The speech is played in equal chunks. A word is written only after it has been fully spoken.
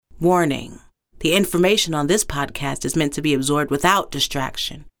Warning. The information on this podcast is meant to be absorbed without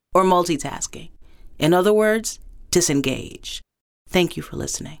distraction or multitasking. In other words, disengage. Thank you for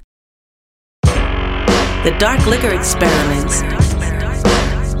listening. The Dark Liquor Experiments.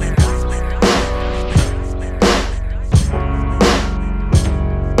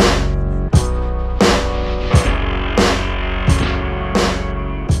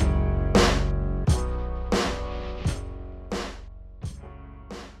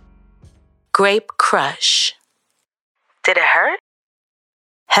 Grape Crush. Did it hurt?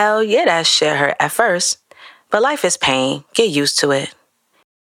 Hell yeah, that shit hurt at first. But life is pain. Get used to it.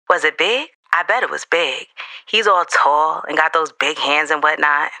 Was it big? I bet it was big. He's all tall and got those big hands and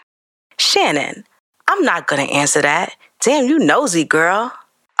whatnot. Shannon, I'm not gonna answer that. Damn, you nosy girl.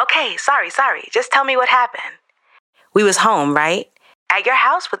 Okay, sorry. Just tell me what happened. We was home, right? At your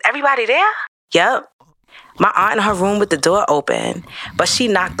house with everybody there? Yup. My aunt in her room with the door open, but she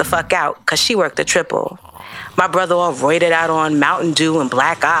knocked the fuck out because she worked a triple. My brother all roided out on Mountain Dew and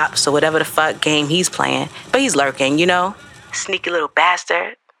Black Ops or whatever the fuck game he's playing, but he's lurking, you know? Sneaky little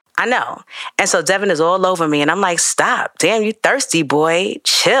bastard. I know. And so Devin is all over me, and I'm like, stop. Damn, you thirsty, boy.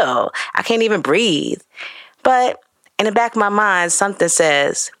 Chill. I can't even breathe. But in the back of my mind, something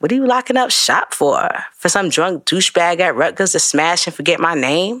says, what are you locking up shop for? For some drunk douchebag at Rutgers to smash and forget my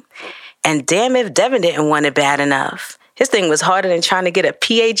name? And damn if Devin didn't want it bad enough. His thing was harder than trying to get a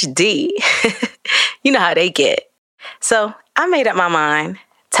PhD. You know how they get. So I made up my mind.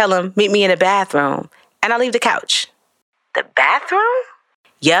 Tell him, meet me in the bathroom. And I leave the couch. The bathroom?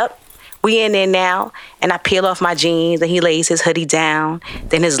 Yep. We in there now. And I peel off my jeans and he lays his hoodie down.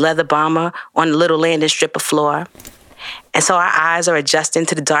 Then his leather bomber on the little landing strip of floor. And so our eyes are adjusting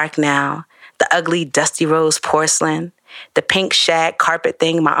to the dark now. The ugly, dusty rose porcelain. The pink shag carpet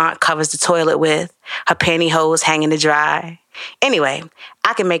thing my aunt covers the toilet with. Her pantyhose hanging to dry. Anyway,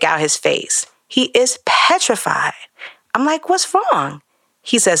 I can make out his face. He is petrified. I'm like, what's wrong?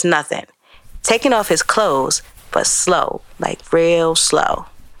 He says nothing. Taking off his clothes, but slow, like real slow.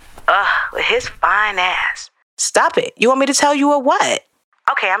 Ugh, with his fine ass. Stop it. You want me to tell you or what?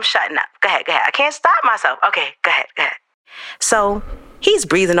 Okay, I'm shutting up. Go ahead. I can't stop myself. Okay, go ahead. So he's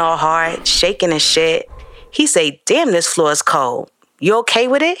breathing all hard, shaking and shit. He say, damn, this floor is cold. You okay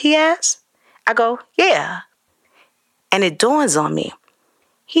with it? He asks. I go, yeah. And it dawns on me.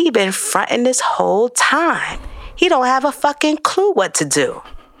 He been fronting this whole time. He don't have a fucking clue what to do.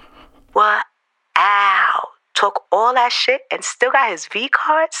 What? Ow. Took all that shit and still got his V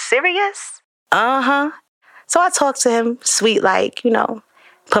card? Serious? Uh-huh. So I talk to him sweet like, you know,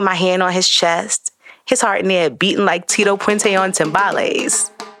 put my hand on his chest. His heart in there beating like Tito Puente on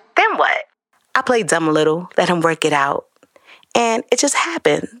timbales. Then what? I play dumb a little, let him work it out. And it just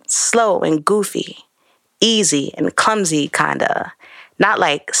happened, slow and goofy, easy and clumsy kinda. Not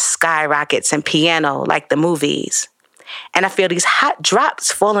like skyrockets and piano like the movies. And I feel these hot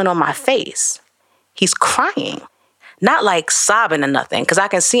drops falling on my face. He's crying. Not like sobbing or nothing, because I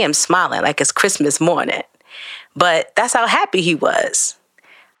can see him smiling like it's Christmas morning. But that's how happy he was.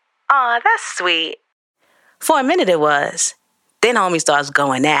 Aw, that's sweet. For a minute it was. Then homie starts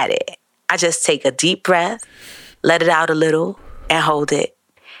going at it. I just take a deep breath, let it out a little, and hold it.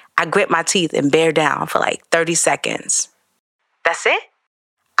 I grip my teeth and bear down for like 30 seconds. That's it?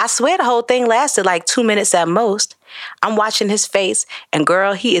 I swear the whole thing lasted like 2 minutes at most. I'm watching his face, and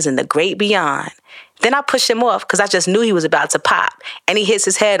girl, he is in the great beyond. Then I push him off because I just knew he was about to pop, and he hits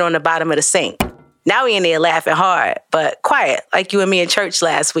his head on the bottom of the sink. Now he in there laughing hard, but quiet, like you and me in church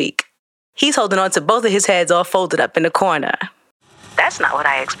last week. He's holding on to both of his heads all folded up in the corner. That's not what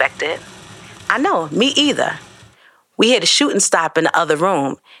I expected. I know, me either. We hear the shooting stop in the other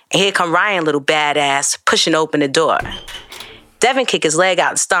room, and here come Ryan, little badass, pushing open the door. Devin kick his leg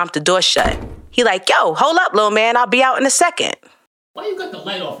out and stomp the door shut. He like, yo, hold up, little man, I'll be out in a second. Why you got the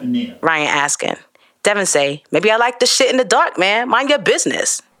light off in there? Ryan asking. Devin say, maybe I like the shit in the dark, man. Mind your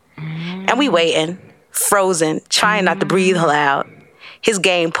business. And we waiting, frozen, trying not to breathe loud. His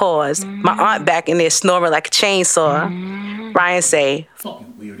game paused. My aunt back in there snoring like a chainsaw. Ryan say,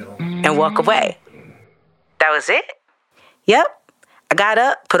 Fucking weirdo. And walk away. That was it? Yep. I got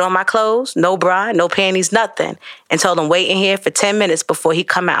up, put on my clothes, no bra, no panties, nothing, and told him wait in here for 10 minutes before he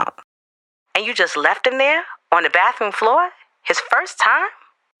come out. And you just left him there on the bathroom floor? His first time?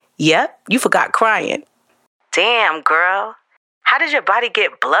 Yep, you forgot crying. Damn, girl. How did your body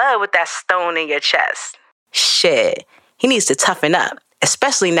get blood with that stone in your chest? Shit, he needs to toughen up,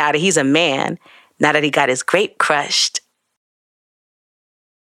 especially now that he's a man, now that he got his grape crushed.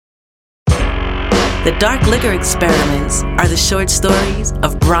 The Dark Liquor Experiments are the short stories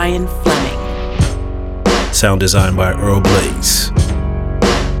of Brian Fleming. Sound design by Earl Blaze.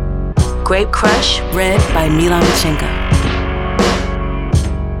 Grape Crush. Read by Mila Machenko.